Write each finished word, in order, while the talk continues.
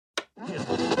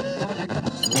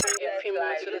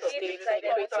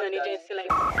to an agency like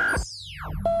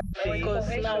because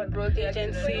now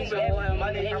agencies or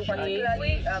NGOs,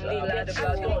 they get to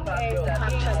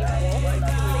actually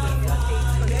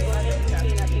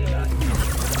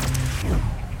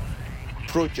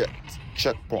Project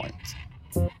Checkpoint.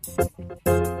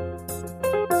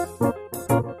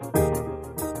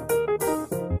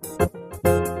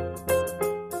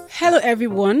 Hello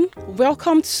everyone,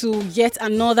 welcome to yet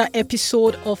another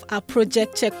episode of our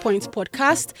Project Checkpoint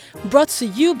podcast, brought to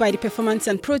you by the Performance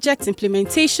and Project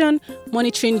Implementation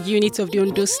Monitoring Unit of the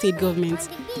Ondo State Government.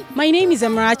 My name is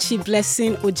Amarachi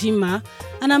Blessing Ojima,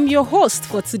 and I'm your host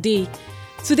for today.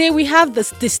 Today we have the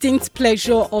distinct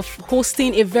pleasure of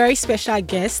hosting a very special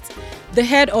guest, the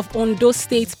head of Ondo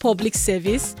State Public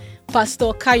Service, Pastor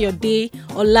Kayode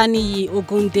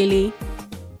Ogundele.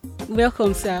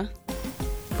 Welcome, sir.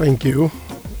 Thank you.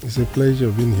 It's a pleasure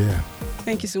being here.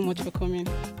 Thank you so much for coming.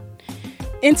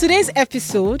 In today's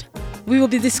episode, we will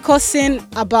be discussing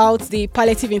about the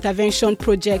palliative intervention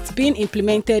project being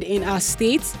implemented in our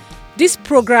state. This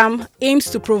program aims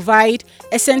to provide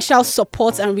essential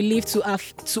support and relief to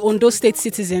Ondo State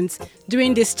citizens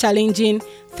during these challenging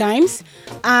times.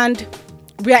 And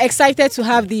we are excited to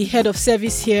have the head of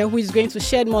service here, who is going to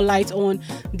shed more light on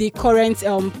the current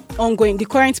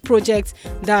current project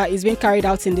that is being carried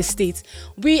out in the state.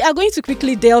 We are going to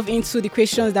quickly delve into the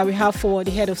questions that we have for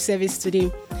the head of service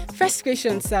today. First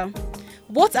question, sir.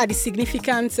 What are the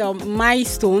significant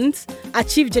milestones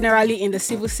achieved generally in the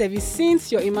civil service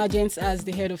since your emergence as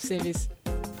the head of service?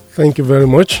 Thank you very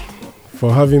much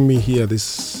for having me here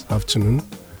this afternoon.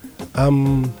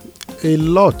 A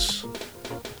lot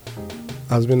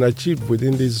has been achieved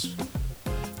within this,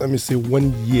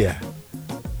 1 year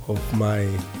of my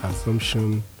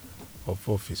assumption of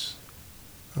office.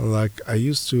 Like I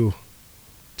used to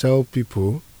tell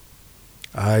people,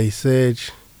 I said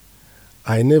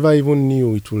I never even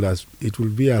knew it will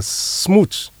be as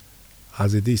smooth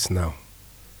as it is now.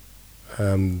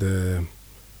 And there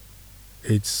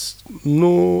is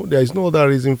no other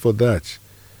reason for that.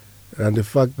 And the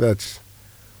fact that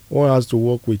one has to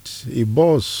work with a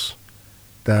boss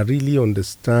that really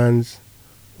understands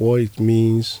what it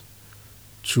means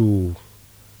to,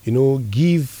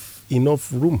 give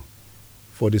enough room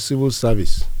for the civil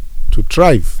service to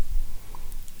thrive.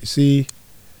 You see,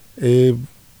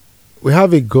 we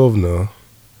have a governor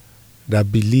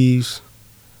that believes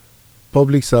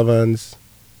public servants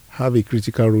have a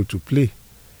critical role to play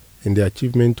in the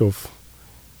achievement of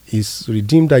his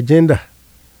redeemed agenda.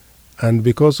 And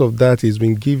because of that, he's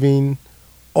been given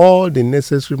all the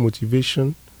necessary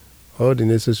motivation, all the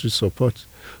necessary support.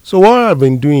 So what I've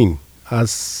been doing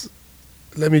as,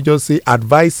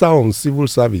 advisor on civil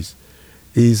service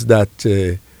is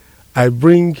that I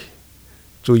bring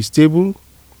to his table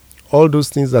all those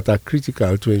things that are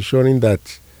critical to ensuring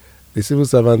that the civil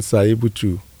servants are able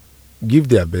to give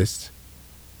their best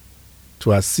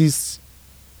to assist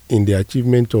in the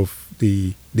achievement of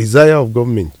the desire of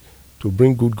government to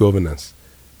bring good governance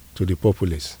to the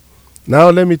populace.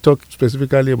 Now let me talk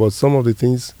specifically about some of the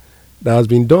things that has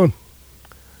been done.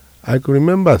 I can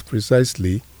remember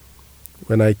precisely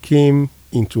when I came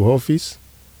into office,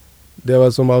 there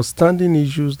were some outstanding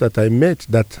issues that I met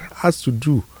that has to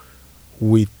do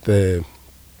with the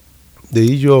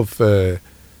issue of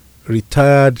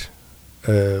retired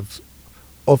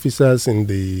officers in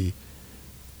the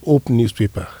Open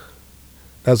newspaper.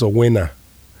 That's a winner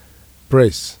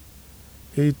press.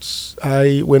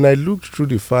 When I looked through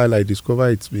the file, I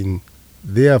discovered it's been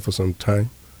there for some time,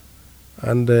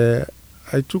 and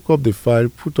I took up the file,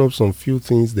 put up some few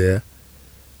things there.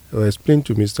 I explained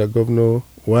to Mr. Governor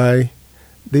why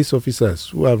these officers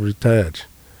who have retired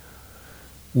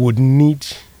would need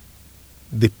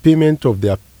the payment of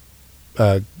their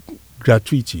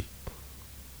gratuity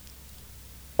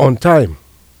on time,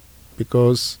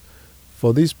 because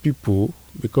for these people,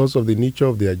 because of the nature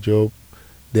of their job,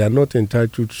 they are not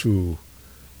entitled to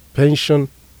pension,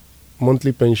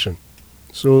 monthly pension.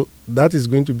 So that is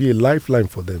going to be a lifeline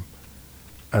for them.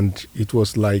 And it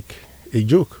was like a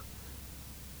joke.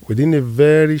 Within a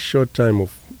very short time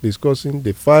of discussing,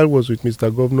 the file was with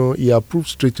Mr. Governor. He approved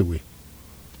straight away.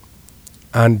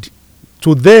 And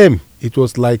to them, it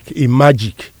was like a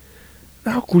magic.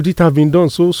 How could it have been done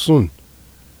so soon?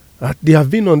 They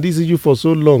have been on this issue for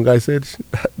so long. I said,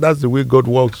 that's the way God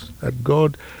works. That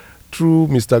God, through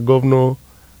Mr. Governor,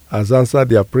 has answered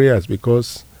their prayers,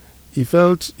 because he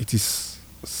felt it is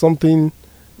something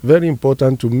very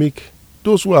important to make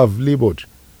those who have labored,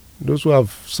 those who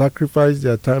have sacrificed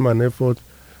their time and effort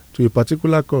to a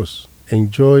particular cause,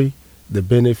 enjoy the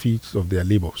benefits of their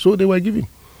labor. So they were giving.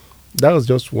 That was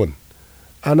just one.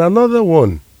 And another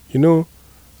one,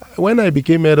 when I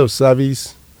became head of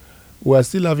service, we are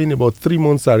still having about 3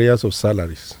 months arrears of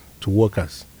salaries to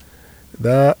workers.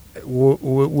 That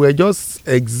we're just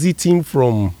exiting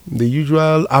from the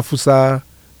usual AFUSA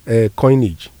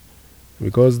coinage,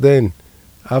 because then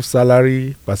half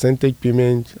salary, percentage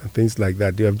payment, and things like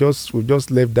that. We've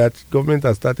just left that. Government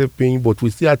has started paying, but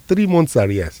we still have 3 months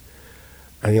arrears.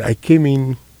 And I came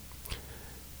in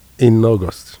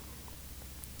August,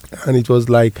 and it was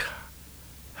like,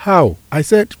 how? I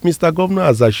said, Mr. Governor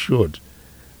has assured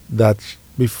that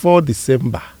before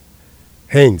December,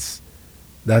 hence,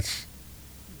 that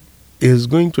is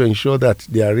going to ensure that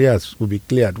the arrears will be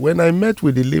cleared. When I met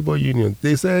with the labor union,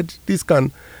 they said this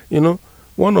can,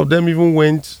 one of them even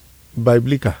went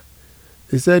biblical.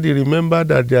 He said he remembered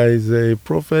that there is a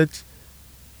prophet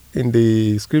in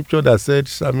the scripture that said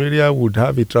Samaria would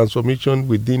have a transformation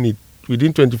within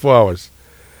 24 hours.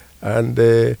 And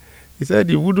he said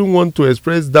he wouldn't want to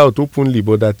express doubt openly,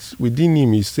 but that within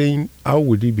him he's saying, how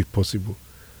would it be possible?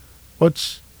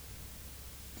 But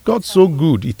God so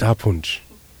good, it happened.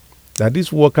 That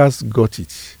these workers got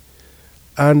it.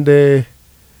 And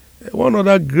one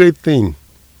other great thing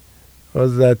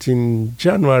was that in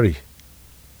January,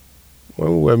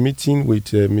 when we were meeting with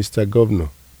Mr. Governor,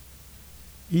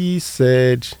 he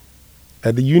said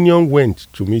the union went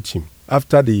to meet him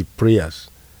after the prayers,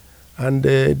 and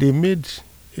they made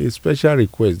a special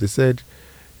request. They said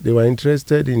they were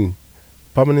interested in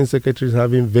permanent secretaries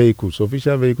having vehicles,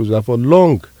 official vehicles, and for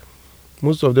long,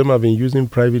 most of them have been using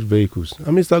private vehicles.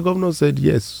 And Mr. Governor said,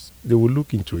 yes, they will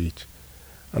look into it.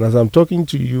 And as I'm talking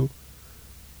to you,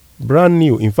 brand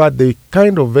new, in fact, the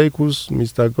kind of vehicles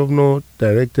Mr. Governor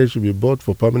directed should be bought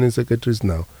for permanent secretaries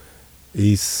now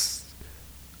is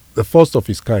the first of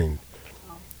its kind.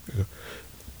 Wow.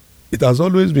 It has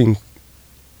always been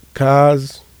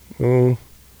cars,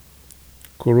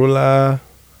 Corolla,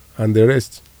 and the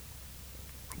rest.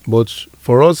 But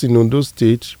for us in Ondo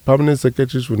State, permanent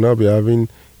secretaries will now be having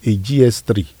a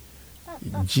GS3,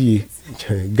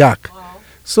 GAC. Wow.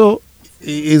 So it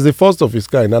is the first of its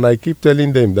kind, and I keep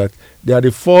telling them that they are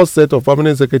the first set of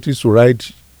permanent secretaries to ride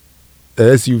a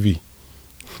SUV.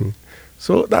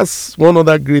 So that's one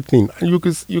other great thing. And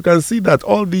you can see that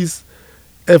all these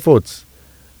efforts,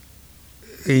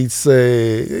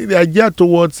 they are geared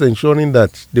towards ensuring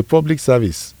that the public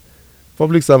servants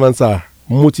are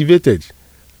motivated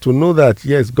to know that,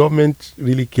 yes, government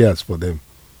really cares for them.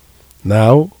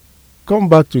 Now, come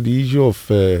back to the issue of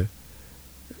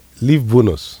leave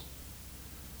bonus.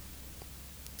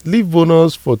 Leave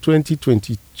bonus for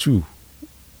 2022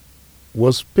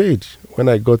 was paid when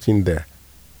I got in there.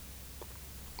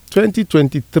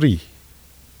 2023,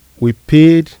 we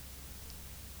paid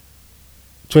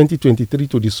 2023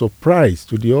 to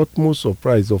the utmost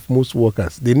surprise of most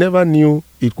workers. They never knew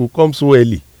it could come so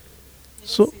early.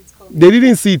 They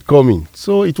didn't see it coming.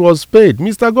 So it was paid.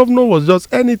 Mr. Governor was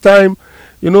just anytime,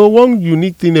 one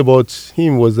unique thing about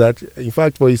him was that, in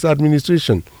fact, for his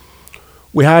administration,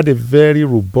 we had a very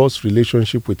robust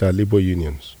relationship with our labor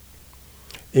unions.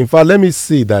 In fact, let me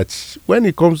say that when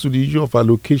it comes to the issue of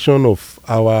allocation of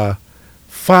our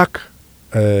FAC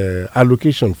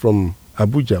allocation from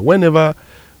Abuja, whenever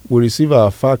we receive our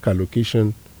FAC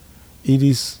allocation, it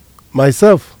is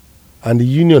myself and the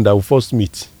union that will first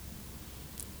meet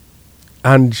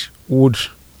and would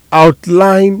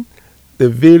outline the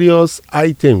various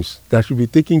items that should be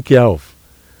taken care of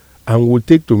and will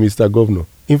take to Mr. Governor.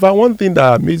 In fact, one thing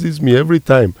that amazes me every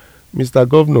time, Mr.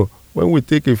 Governor, when we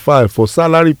take a file for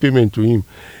salary payment to him,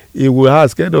 he will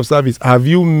ask, head of service, have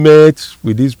you met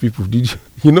with these people? Did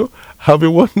you, have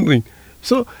been wondering.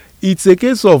 So it's a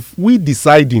case of we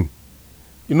deciding.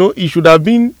 It should have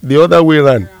been the other way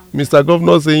around. Mr.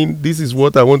 Governor saying, this is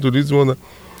what I want to do, this one.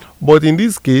 But in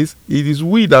this case, it is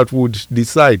we that would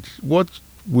decide what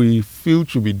we feel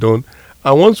should be done.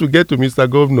 And once we get to Mr.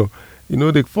 Governor,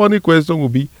 the funny question will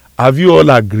be, have you all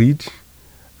agreed?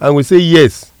 And we say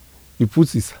yes. He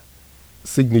puts his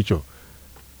signature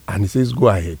and he says, go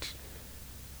ahead.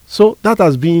 So that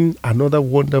has been another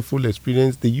wonderful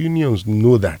experience. The unions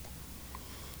know that.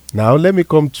 Now let me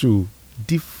come to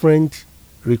different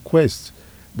requests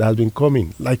that have been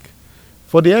coming. Like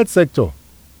for the health sector,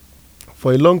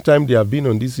 for a long time they have been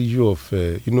on this issue of,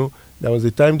 there was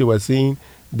a time they were saying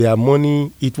their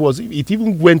money, it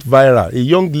even went viral. A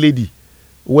young lady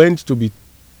went to be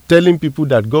telling people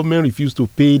that government refused to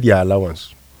pay their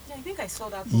allowance. Yeah, I think I saw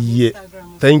that on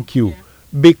Instagram. Thank you. Yeah.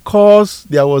 Because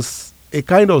there was a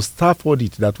kind of staff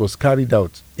audit that was carried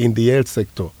out in the health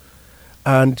sector.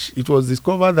 And it was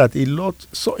discovered that a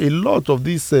lot of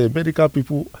these medical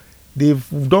people,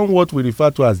 they've done what we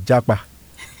refer to as japa.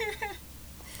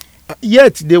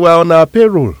 Yet they were on our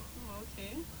payroll.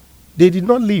 They did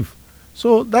not leave.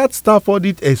 So that staff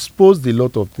audit exposed a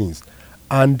lot of things.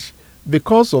 And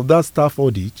because of that staff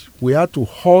audit, we had to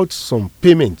halt some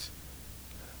payments.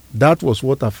 That was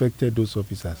what affected those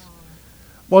officers.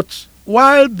 But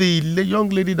while the young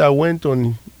lady that went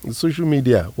on social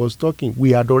media was talking,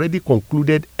 we had already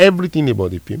concluded everything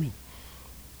about the payment.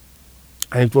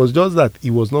 And it was just that he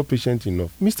was not patient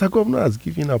enough. Mr. Governor has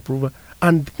given approval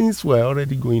and things were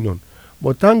already going on.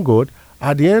 But thank God,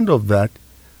 at the end of that,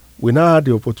 we now had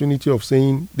the opportunity of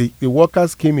saying the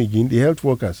workers came again, the health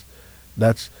workers,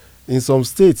 that in some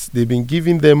states they've been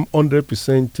giving them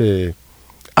 100%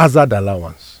 hazard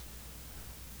allowance.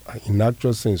 In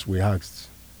actual sense, we asked.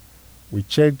 We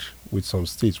checked with some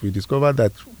states. We discovered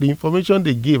that the information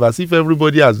they gave, as if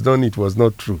everybody has done it, was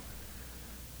not true.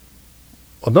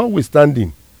 But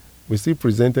notwithstanding, we still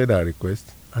presented our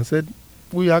request and said,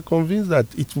 we are convinced that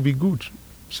it will be good.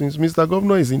 Since Mr.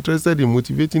 Governor is interested in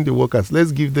motivating the workers,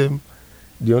 let's give them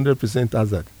the 100%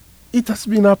 hazard. It has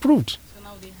been approved. So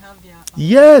now they have their...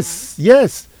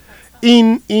 Yes.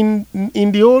 In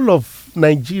the whole of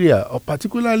Nigeria, or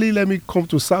particularly, let me come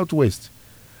to Southwest,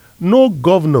 no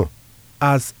governor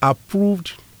has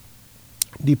approved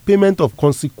the payment of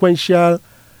consequential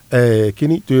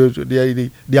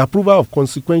the approval of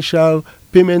consequential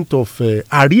payment of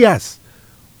arrears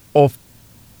of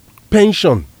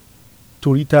pension to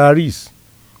retirees.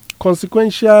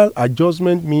 Consequential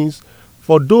adjustment means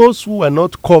for those who were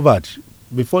not covered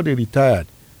before they retired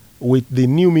with the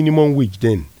new minimum wage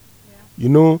then,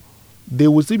 they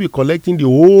will still be collecting the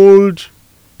old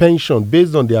pension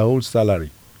based on their old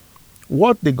salary.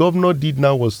 What the governor did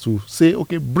now was to say,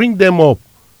 okay, bring them up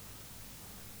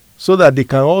so that they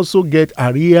can also get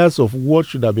arrears of what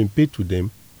should have been paid to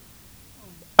them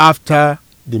after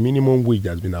the minimum wage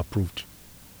has been approved.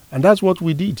 And that's what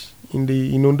we did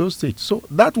in Ondo State. So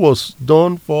that was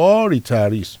done for all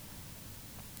retirees.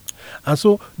 And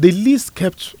so the list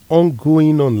kept on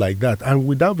going on like that. And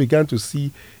we now began to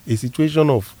see a situation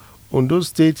of Ondo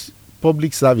State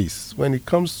public service when it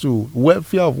comes to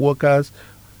welfare of workers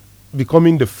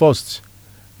becoming the first.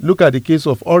 Look at the case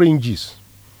of oranges.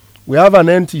 We have an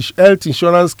health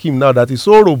insurance scheme now that is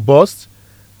so robust.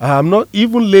 Not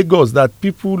even Lagos that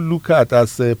people look at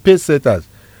as pay setters.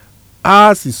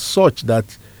 Ours is such that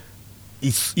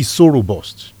it's so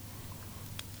robust.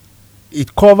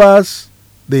 It covers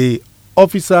the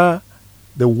officer,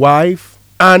 the wife,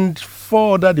 and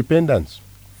 4 other dependents.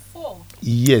 4?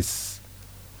 Yes.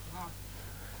 Wow.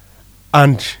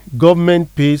 And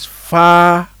government pays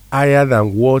far higher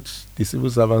than what the civil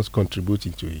servants contribute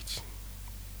into it.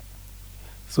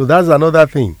 So that's another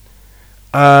thing.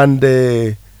 And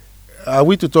are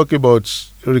we to talk about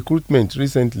recruitment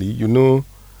recently?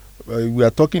 We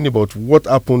are talking about what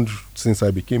happened since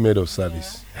I became head of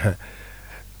service. Yeah.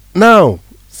 Now,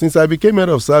 since I became head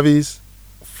of service,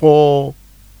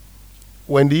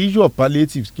 when the issue of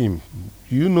palliatives came,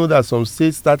 you know that some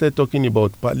states started talking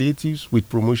about palliatives with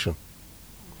promotion.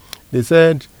 They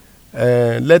said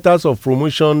letters of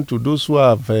promotion to those who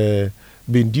have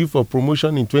been due for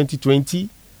promotion in 2020,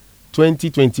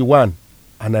 2021.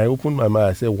 And I opened my mouth,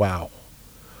 I said, wow.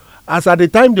 As at the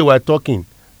time they were talking,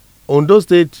 Ondo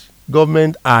State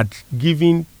government had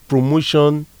given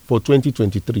promotion for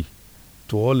 2023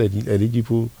 to all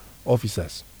eligible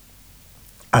officers.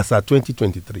 As at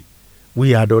 2023,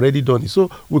 we had already done it.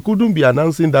 So we couldn't be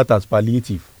announcing that as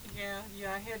palliative. Yeah, you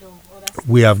are ahead of others.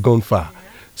 We have gone far. Yeah.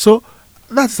 So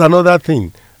that's another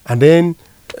thing. And then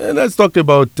let's talk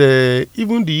about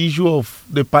even the issue of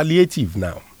the palliative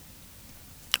now.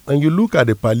 When you look at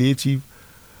the palliative,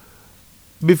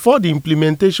 before the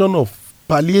implementation of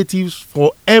palliatives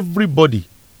for everybody,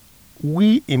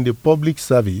 we in the public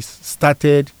service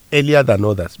started earlier than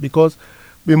others, because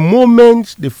the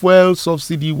moment the fuel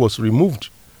subsidy was removed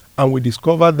and we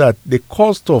discovered that the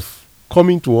cost of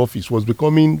coming to office was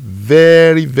becoming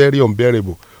very, very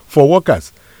unbearable for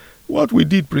workers, what we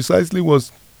did precisely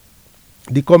was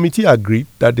the committee agreed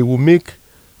that they will make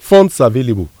funds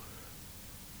available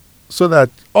so that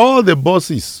all the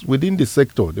bosses within the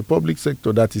sector, the public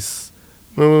sector, that is,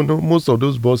 most of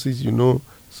those bosses,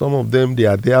 some of them, they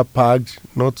are there parked,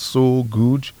 not so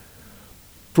good,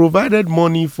 provided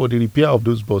money for the repair of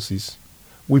those buses.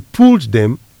 We pooled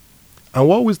them, and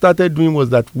what we started doing was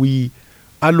that we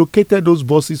allocated those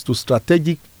buses to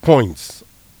strategic points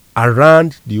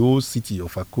around the whole city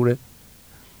of Akure.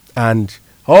 And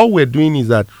all we're doing is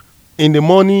that in the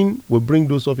morning, we bring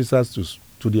those officers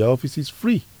to their offices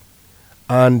free.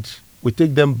 And we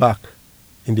take them back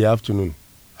in the afternoon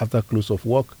after close of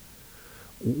work.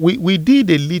 We did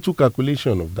a little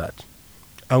calculation of that.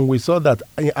 And we saw that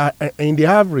in the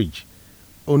average,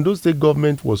 Ondo State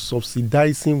government was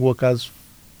subsidizing workers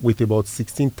with about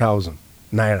 16,000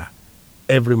 naira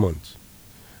every month.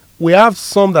 We have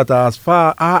some that are as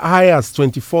far high as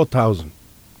 24,000.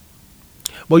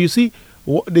 But you see,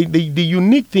 the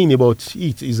unique thing about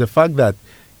it is the fact that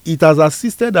it has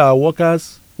assisted our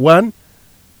workers, one,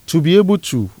 to be able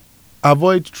to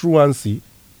avoid truancy,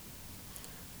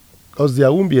 because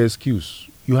there won't be excuse.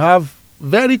 You have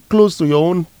very close to your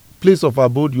own place of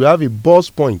abode, you have a bus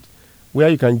point where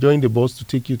you can join the bus to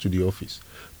take you to the office.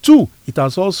 Two, it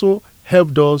has also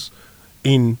helped us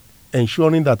in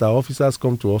ensuring that our officers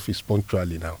come to office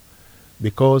punctually now,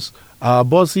 because our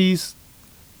buses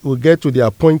will get to their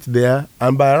point there,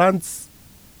 and by around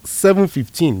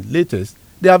 7:15 latest,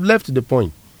 they have left the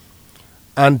point.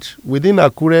 And within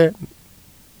Akure,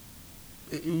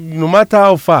 no matter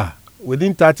how far,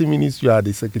 within 30 minutes you are at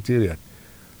the secretariat.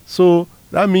 So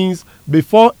that means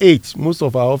before 8, most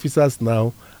of our officers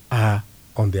now are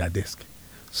on their desk.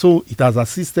 So it has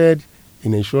assisted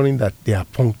in ensuring that they are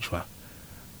punctual.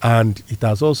 And it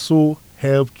has also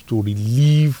helped to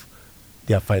relieve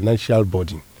their financial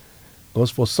burden. Because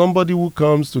for somebody who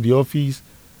comes to the office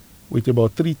with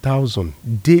about 3,000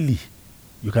 daily,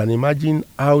 you can imagine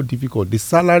how difficult. The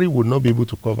salary would not be able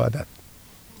to cover that.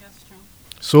 That's true.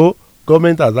 So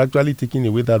government has actually taken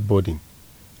away that burden.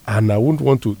 And I wouldn't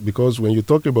want to, because when you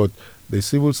talk about the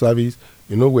civil service,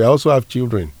 we also have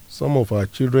children. Some of our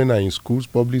children are in schools,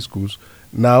 public schools.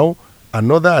 Now,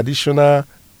 another additional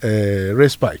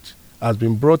respite has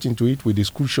been brought into it with the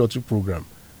school shuttle program.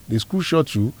 The school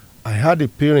shuttle, I had a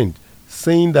parent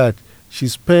saying that she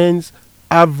spends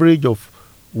average of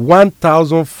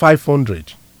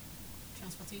 1,500.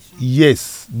 Transportation.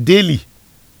 Yes, daily.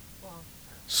 Wow.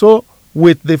 So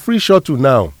with the free shuttle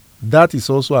now, that is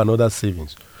also another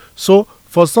savings. So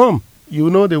for some,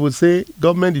 they would say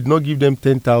government did not give them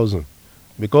 10,000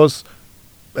 because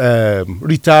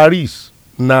retirees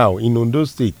now in Ondo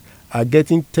State are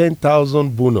getting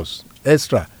 10,000 bonus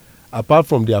extra apart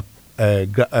from their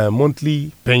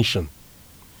monthly pension.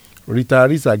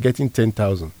 Retirees are getting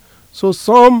 10,000. So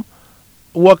some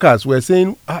workers were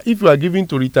saying, if you are giving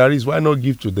to retirees, why not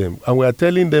give to them? And we are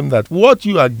telling them that what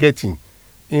you are getting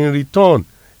in return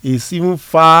is even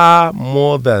far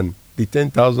more than the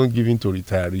 10,000 given to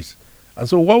retirees. And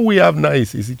so what we have now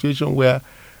is a situation where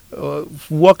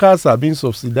workers are being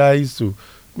subsidized to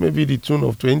maybe the tune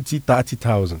of 20,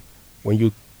 30,000. When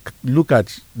you look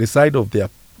at the side of the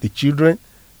children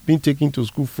being taken to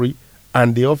school free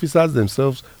and the officers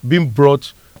themselves being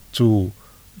brought to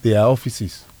their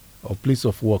offices or place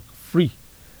of work free,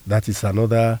 that is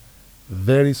another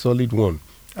very solid one.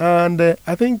 And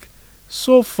I think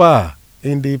so far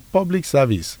in the public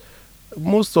service,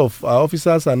 most of our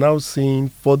officers are now saying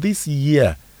for this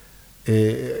year,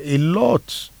 a lot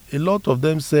of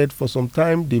them said for some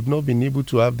time they've not been able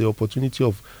to have the opportunity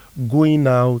of going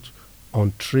out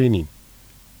on training.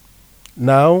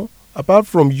 Now, apart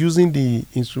from using the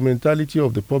instrumentality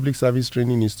of the Public Service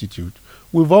Training Institute,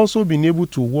 we've also been able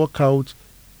to work out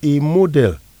a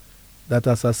model that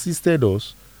has assisted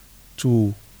us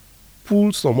to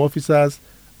pull some officers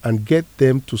and get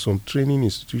them to some training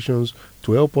institutions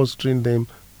to help us train them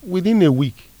within a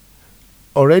week.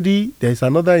 Already, there is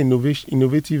another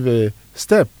innovative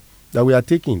step that we are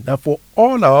taking, that for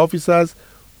all our officers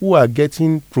who are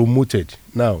getting promoted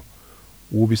now,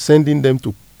 we'll be sending them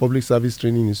to Public Service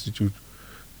Training Institute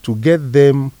to get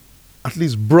them at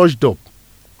least brushed up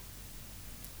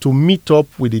to meet up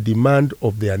with the demand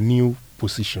of their new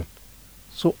position.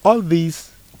 So all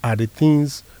these are the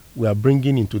things we are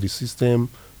bringing into the system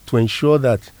to ensure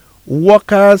that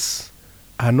workers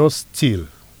are not still.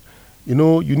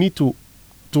 You need to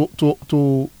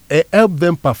help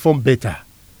them perform better,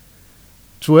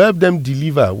 to help them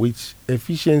deliver with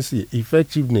efficiency,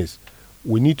 effectiveness.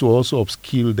 We need to also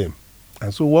upskill them.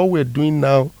 And so what we're doing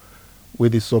now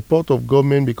with the support of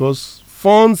government, because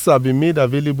funds have been made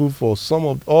available for some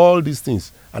of all these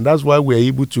things, and that's why we're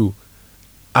able to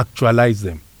actualize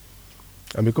them.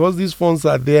 And because these funds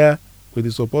are there, with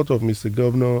the support of Mr.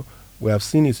 Governor, we have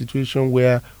seen a situation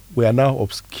where we are now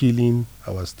upskilling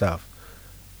our staff.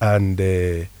 And,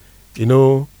 the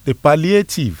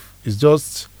palliative is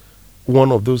just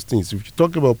one of those things. If you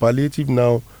talk about palliative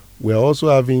now, we are also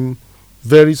having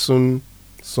very soon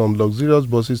some luxurious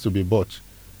buses to be bought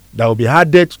that will be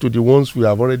added to the ones we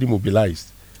have already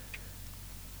mobilized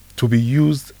to be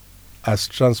used as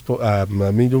transport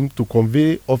medium to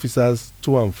convey officers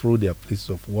to and fro their place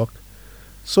of work.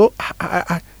 So,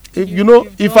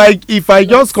 if I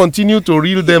just continue to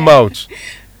reel them out,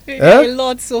 a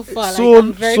lot so far,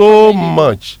 so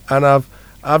much, and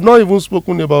I've not even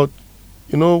spoken about,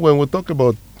 when we talk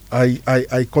about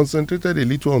I concentrated a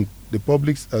little on the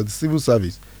public, the civil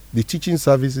service. The teaching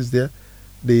service is there.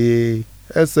 The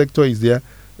health sector is there.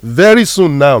 Very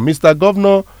soon now, Mr.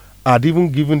 Governor had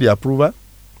even given the approval.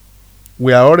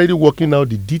 We are already working out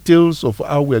the details of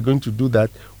how we are going to do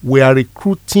that. We are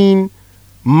recruiting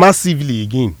massively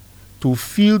again to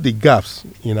fill the gaps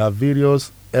in our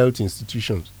various health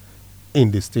institutions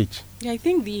in the state. Yeah, I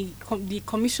think the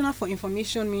Commissioner for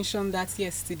Information mentioned that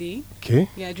yesterday. Okay.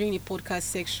 Yeah, during the podcast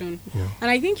section. Yeah.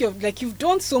 And I think you've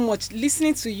done so much.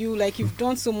 Listening to you, you've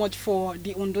done so much for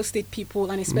the Ondo State people,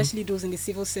 and especially those in the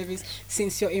civil service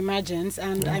since your emergence.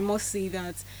 And I must say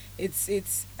that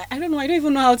it's I don't know. I don't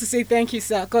even know how to say thank you,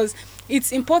 sir, because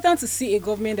it's important to see a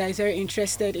government that is very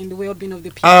interested in the well-being of the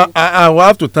people. I will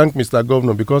have to thank Mr.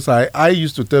 Governor, because I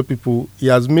used to tell people he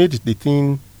has made the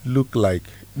thing look like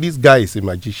this guy is a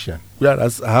magician,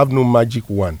 whereas I have no magic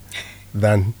wand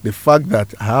than the fact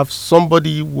that I have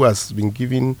somebody who has been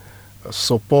giving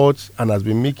support and has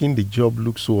been making the job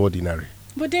look so ordinary.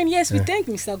 But then, yes, we thank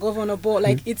Mr. Governor, but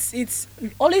it's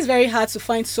always very hard to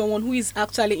find someone who is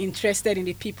actually interested in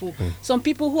the people. Some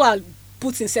people who are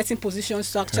put in certain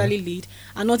positions to actually lead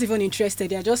are not even interested.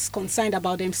 They are just concerned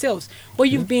about themselves. But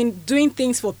you've been doing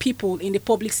things for people in the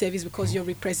public service because you're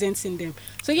representing them.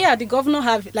 So yeah, the governor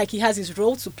he has his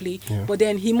role to play, but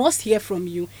then he must hear from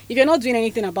you. If you're not doing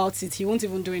anything about it, he won't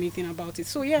even do anything about it.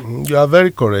 So yeah. You are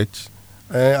very correct.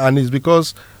 And it's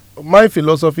because my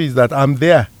philosophy is that I'm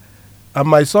there, and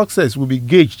my success will be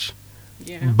gauged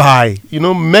by,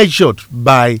 measured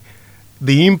by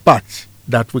the impact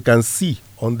that we can see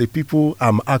on the people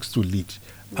I'm asked to lead.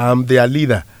 I'm their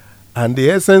leader, and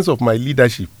the essence of my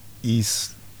leadership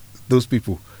is those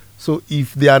people. So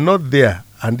if they are not there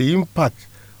and the impact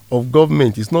of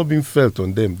government is not being felt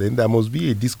on them, then there must be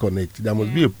a disconnect. There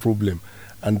must be a problem.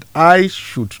 And I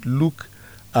should look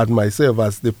at myself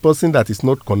as the person that is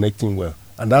not connecting well.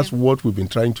 And that's what we've been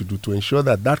trying to do, to ensure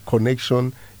that that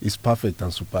connection is perfect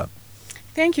and superb.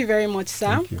 Thank you very much, sir.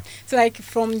 Thank you. So,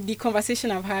 from the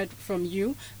conversation I've heard from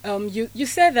you, you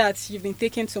said that you've been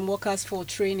taking some workers for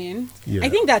training. Yeah. I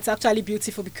think that's actually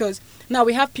beautiful, because now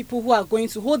we have people who are going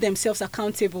to hold themselves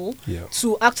accountable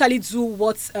to actually do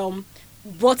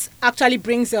what actually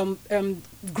brings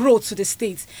growth to the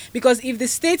state. Because if the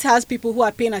state has people who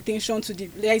are paying attention to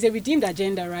there is a redeemed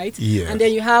agenda, right? Yes. And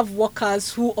then you have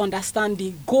workers who understand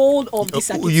the goal of this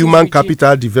human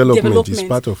capital development is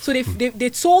part of. So they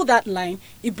told that line,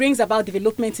 it brings about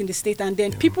development in the state, and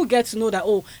then people get to know that,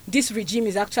 this regime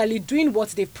is actually doing what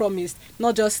they promised,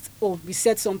 not just, we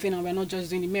said something and we're not just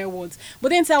doing the mere words. But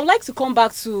then, so I would like to come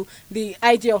back to the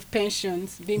idea of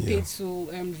pensions being paid to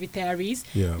retirees.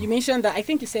 Yeah. You mentioned that, I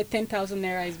think you said 10,000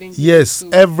 naira is being paid. Yes,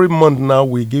 every month now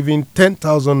we're giving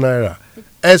 10,000 naira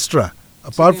extra,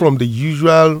 apart from the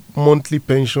usual monthly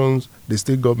pensions the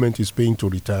state government is paying to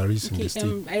retirees in the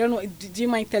state. I don't know, do you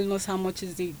mind telling us how much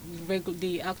is the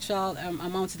actual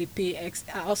amount they pay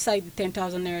outside the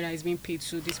 10,000 naira that is being paid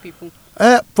to these people?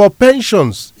 For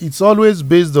pensions, it's always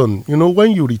based on,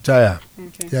 when you retire,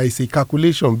 there is a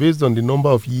calculation based on the number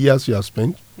of years you have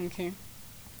spent. Okay.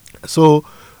 So,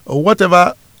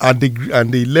 whatever at the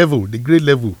grade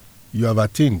level you have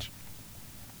attained.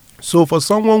 So for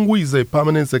someone who is a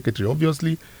permanent secretary,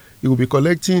 obviously he will be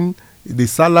collecting the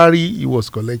salary he was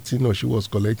collecting or she was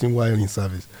collecting while in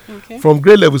service. Okay. From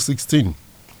grade level 16,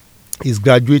 he's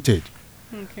graduated.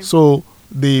 Okay. So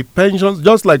the pensions,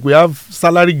 just like we have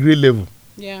salary grade level.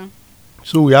 Yeah.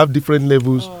 So we have different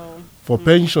levels for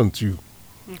pension too.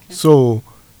 Okay. So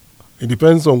it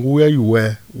depends on where you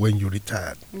were when you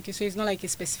retired. Okay, so it's not like a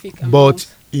specific amount.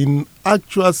 But in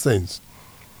actual sense,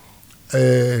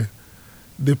 the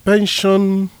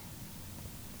pension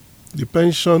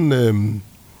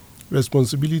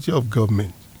responsibility of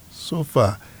government so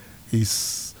far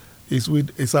is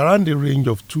around the range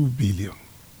of 2 billion.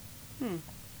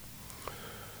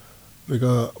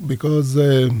 Because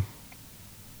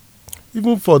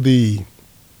even for the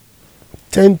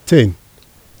 10-10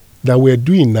 that we're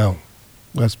doing now,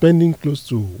 we're spending close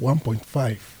to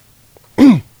 1.5.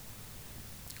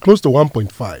 Close to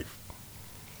 1.5.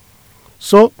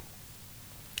 So,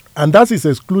 and that is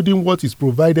excluding what is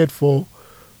provided for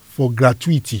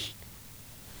gratuity.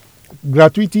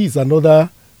 Gratuity is another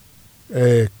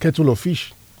kettle of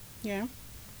fish. Yeah.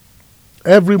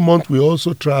 Every month we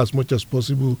also try as much as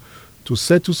possible to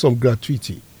settle some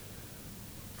gratuity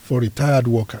for retired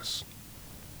workers.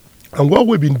 And what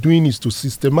we've been doing is to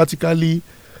systematically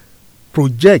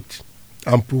project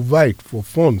and provide for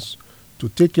funds to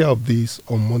take care of this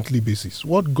on a monthly basis.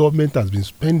 What government has been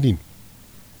spending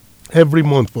every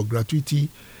month for gratuity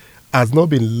has not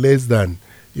been less than,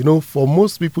 for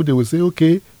most people they will say,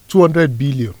 okay, 200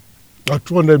 billion or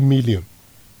 200 million.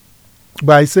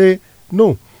 But I say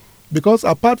no, because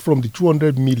apart from the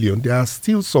 200 million, there are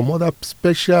still some other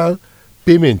special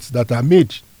payments that are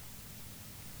made.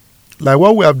 Like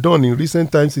what we have done in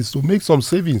recent times is to make some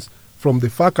savings from the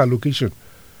FAC allocation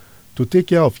to take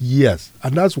care of years.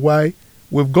 And that's why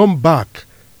we've gone back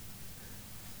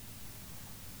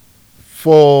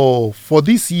for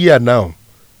this year now.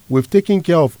 We've taken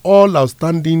care of all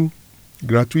outstanding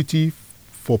gratuity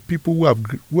for people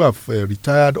who have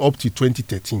retired up to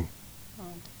 2013.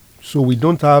 So we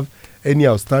don't have any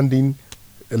outstanding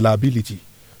liability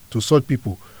to such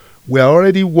people. We are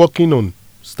already working on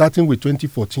starting with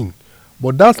 2014.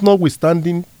 But that's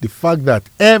notwithstanding the fact that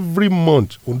every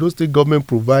month Ondo State government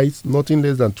provides nothing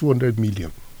less than 200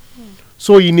 million.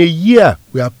 So in a year,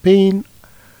 we are paying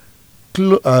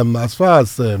as far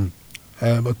as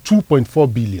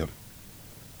 2.4 billion.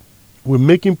 We're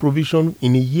making provision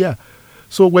in a year.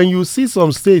 So when you see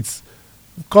some states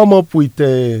come up with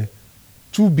 1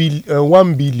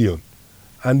 billion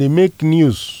and they make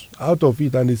news out of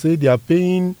it and they say they are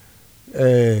paying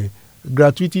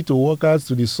gratuity to workers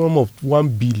to the sum of 1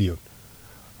 billion,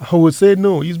 I would say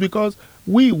no. It's because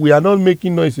we are not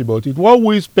making noise about it. What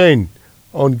we spend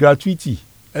on gratuity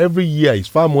every year is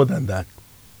far more than that,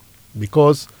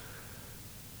 because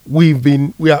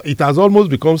it has almost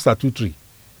become statutory.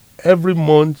 Every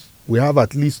month we have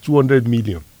at least 200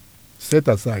 million set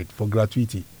aside for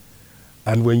gratuity,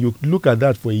 and when you look at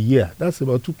that for a year, that's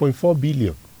about 2.4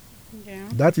 billion. Yeah.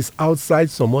 That is outside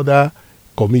some other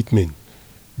commitment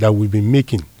that we've been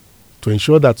making to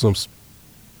ensure that some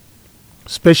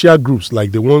special groups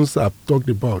like the ones I've talked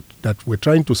about, that we're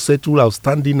trying to settle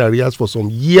outstanding areas for some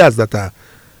years that are,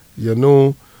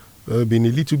 been a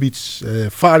little bit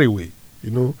far away.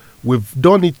 We've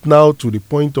done it now to the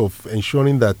point of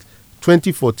ensuring that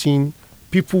 2014,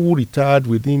 people who retired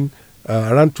within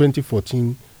around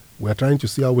 2014, we're trying to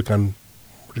see how we can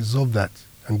resolve that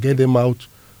and get them out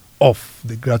of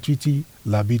the gratuity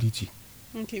liability.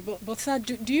 Okay, but sir,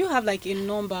 do you have like a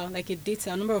number, like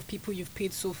a number of people you've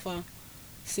paid so far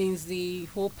since the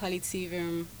whole palliative,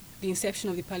 the inception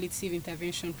of the palliative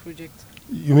intervention project?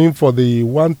 You mean for the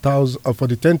 1,000, for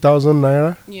the 10,000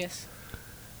 naira? Yes.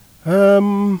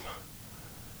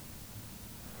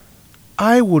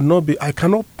 I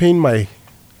cannot paint my,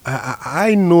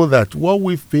 I know that what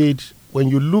we've paid, when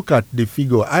you look at the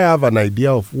figure, I have an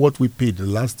idea of what we paid the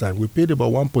last time. We paid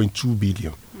about 1.2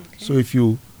 billion. Okay. So if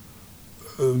you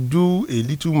do a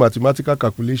little mathematical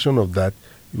calculation of that,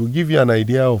 it will give you an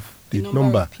idea of the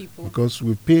number of people. Because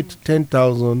we paid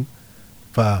 10,000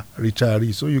 per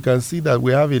retiree. So you can see that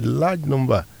we have a large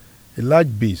number, a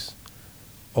large base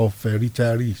of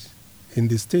retirees in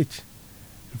the state.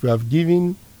 If we have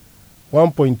given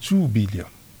 1.2 billion,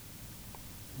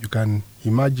 you can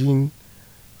imagine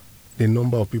the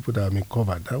number of people that have been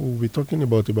covered. That we'll be talking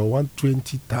about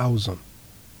 120,000.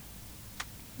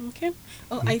 Okay.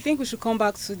 I think we should come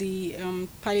back to the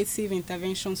palliative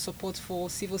intervention support for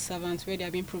civil servants, where they are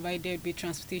being provided with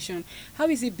transportation. How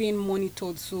is it being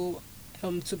monitored to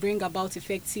bring about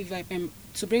effective,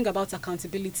 to bring about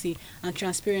accountability and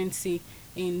transparency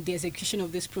in the execution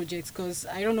of this project? Because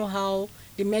I don't know how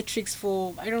the metrics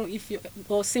or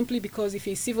simply because if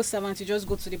you're a civil servant, you just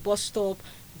go to the bus stop,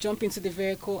 jump into the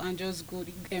vehicle and just go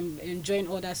and join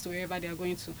others to wherever they are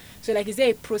going to. So is there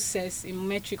a process, a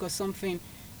metric or something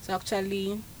to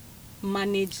actually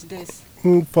manage this?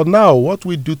 For now, what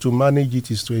we do to manage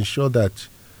it is to ensure that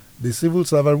the civil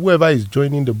servant, whoever is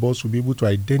joining the bus, will be able to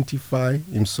identify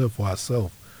himself or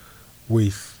herself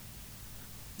with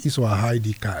his or her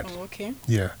ID card. Oh, okay.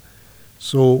 Yeah.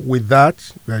 So with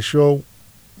that, we are sure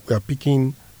we are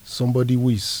picking somebody who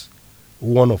is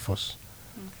one of us.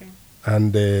 Okay.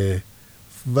 And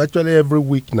virtually every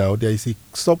week now, there is a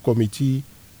subcommittee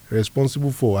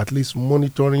responsible for at least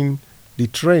monitoring the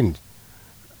trend.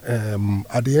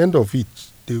 At the end of it,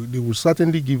 they will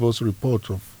certainly give us a report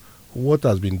of what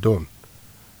has been done,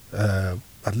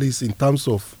 at least in terms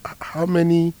of how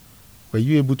many were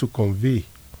you able to convey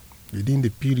within the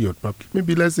period.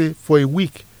 Maybe let's say for a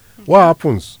week, what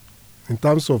happens in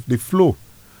terms of the flow.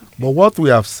 Okay. But what we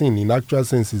have seen in actual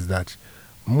sense is that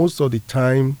most of the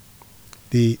time,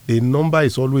 the number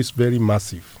is always very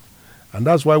massive. And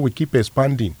that's why we keep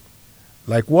expanding.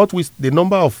 Like the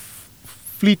number of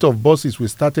fleet of buses we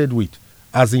started with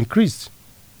has increased.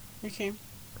 Okay.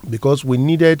 Because we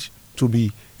needed to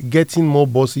be getting more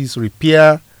buses,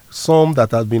 repair some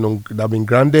that have been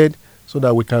grounded, so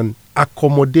that we can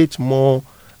accommodate more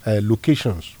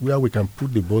locations where we can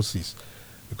put the buses.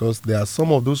 Because there are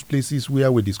some of those places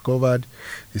where we discovered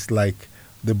it's like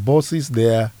the buses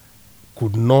there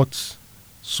could not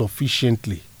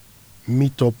sufficiently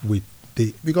meet up with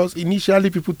because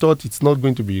initially people thought it's not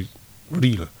going to be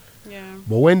real. Yeah.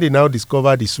 But when they now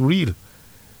discovered it's real,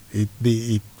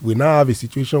 we now have a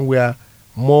situation where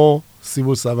more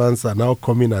civil servants are now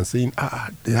coming and saying,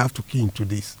 they have to key into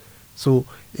this. So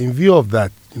in view of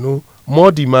that,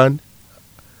 more demand,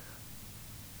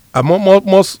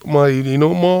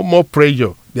 more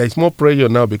pressure. There is more pressure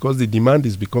now because the demand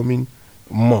is becoming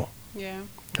more. Yeah.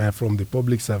 From the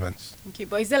public servants. Okay,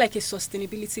 but is there like a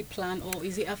sustainability plan, or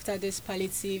is it after this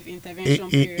palliative intervention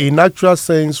period? In actual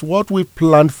sense, what we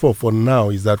planned for now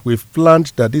is that we've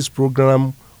planned that this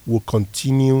program will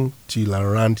continue till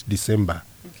around December.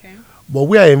 Okay. But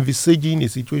we are envisaging a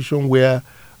situation where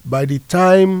by the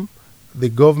time the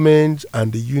government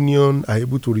and the union are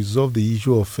able to resolve the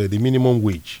issue of the minimum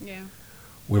wage,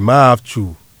 we might have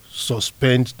to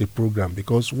suspend the program,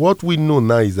 because what we know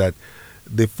now is that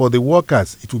for the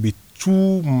workers, it will be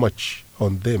too much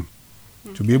on them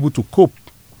to be able to cope.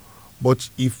 But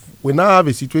if we now have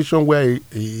a situation where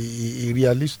a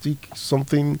realistic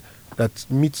something that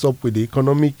meets up with the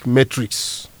economic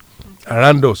metrics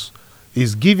around us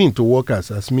is given to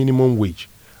workers as minimum wage,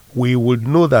 we would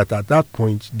know that at that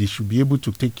point they should be able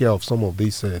to take care of some of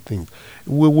these things.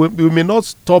 We may not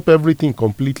stop everything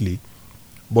completely,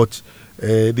 but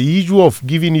the issue of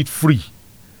giving it free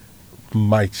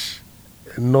might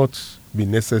not be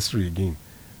necessary again.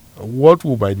 What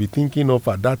we might be thinking of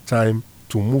at that time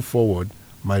to move forward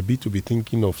might be to be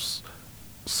thinking of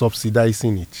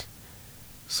subsidizing it.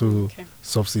 So,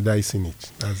 subsidizing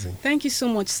it. That's it. Thank you so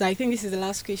much, sir. I think this is the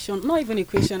last question. Not even a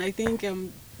question. I think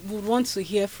we want to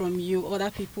hear from you.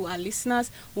 Other people, our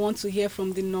listeners, want to hear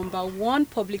from the number one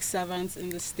public servants in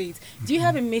the state. Do you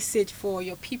have a message for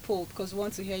your people? Because we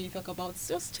want to hear you talk about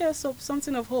just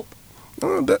something of hope.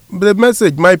 The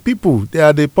message, my people, they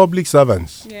are the public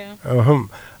servants. Yeah.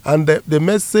 And the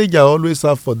message I always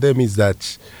have for them is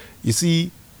that, you see,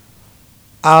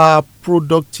 our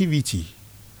productivity,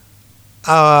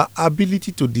 our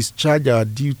ability to discharge our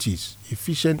duties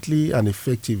efficiently and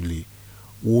effectively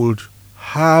would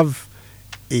have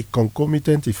a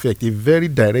concomitant effect, a very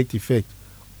direct effect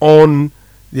on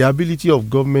the ability of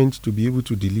government to be able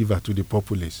to deliver to the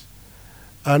populace.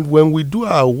 And when we do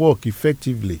our work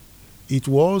effectively, it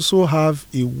will also have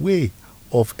a way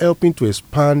of helping to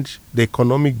expand the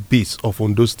economic base of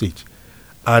Ondo State.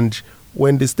 And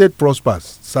when the state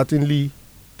prospers, certainly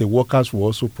the workers will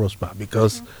also prosper,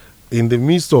 because in the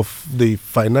midst of the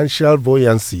financial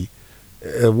buoyancy,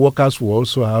 workers will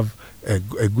also have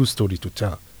a good story to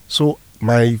tell. So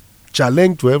my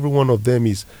challenge to every one of them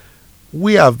is,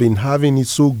 we have been having it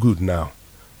so good now.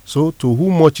 So to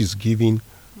whom much is given,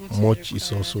 much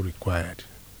is also required.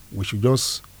 We should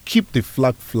just keep the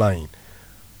flag flying.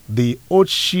 The old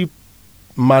ship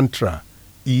mantra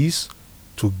is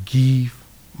to give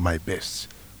my best.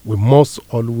 We must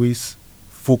always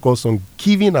focus on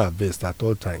giving our best at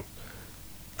all times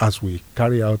as we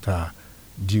carry out our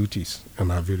duties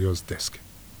on our various desks.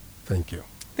 Thank you.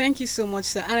 Thank you so much,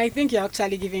 sir. And I think you're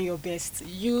actually giving your best.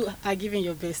 You are giving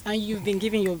your best, and you've been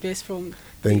giving your best from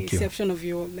the inception of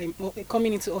your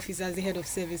coming into office as the head of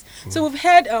service. So we've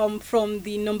heard from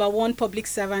the number one public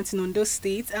servant in Ondo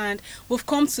State, and we've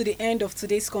come to the end of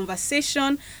today's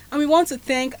conversation. And we want to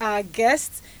thank our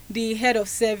guests, the head of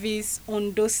service,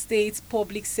 Ondo State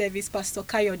Public Service, Pastor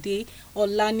Kayode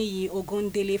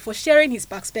Ogundele, for sharing his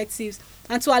perspectives,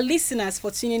 and to our listeners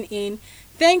for tuning in.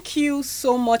 Thank you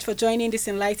so much for joining this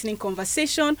enlightening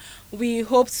conversation. We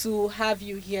hope to have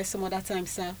you here some other time,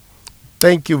 sir.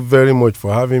 Thank you very much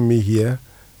for having me here.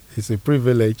 It's a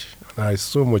privilege, and I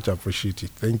so much appreciate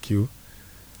it. Thank you.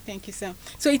 Thank you, sir.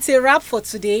 So it's a wrap for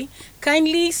today.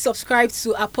 Kindly subscribe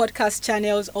to our podcast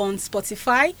channels on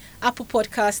Spotify, Apple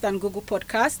Podcast, and Google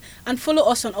Podcast, and follow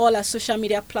us on all our social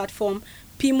media platforms,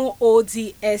 Pimo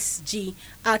ODSG,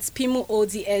 at Pimo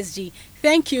ODSG.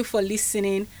 Thank you for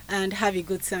listening, and have a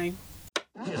good time.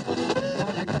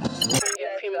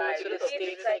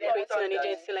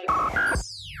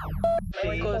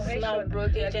 Because now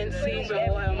broad agencies or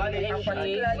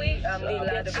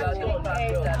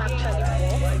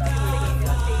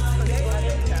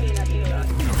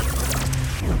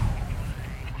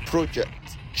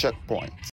Project Checkpoint.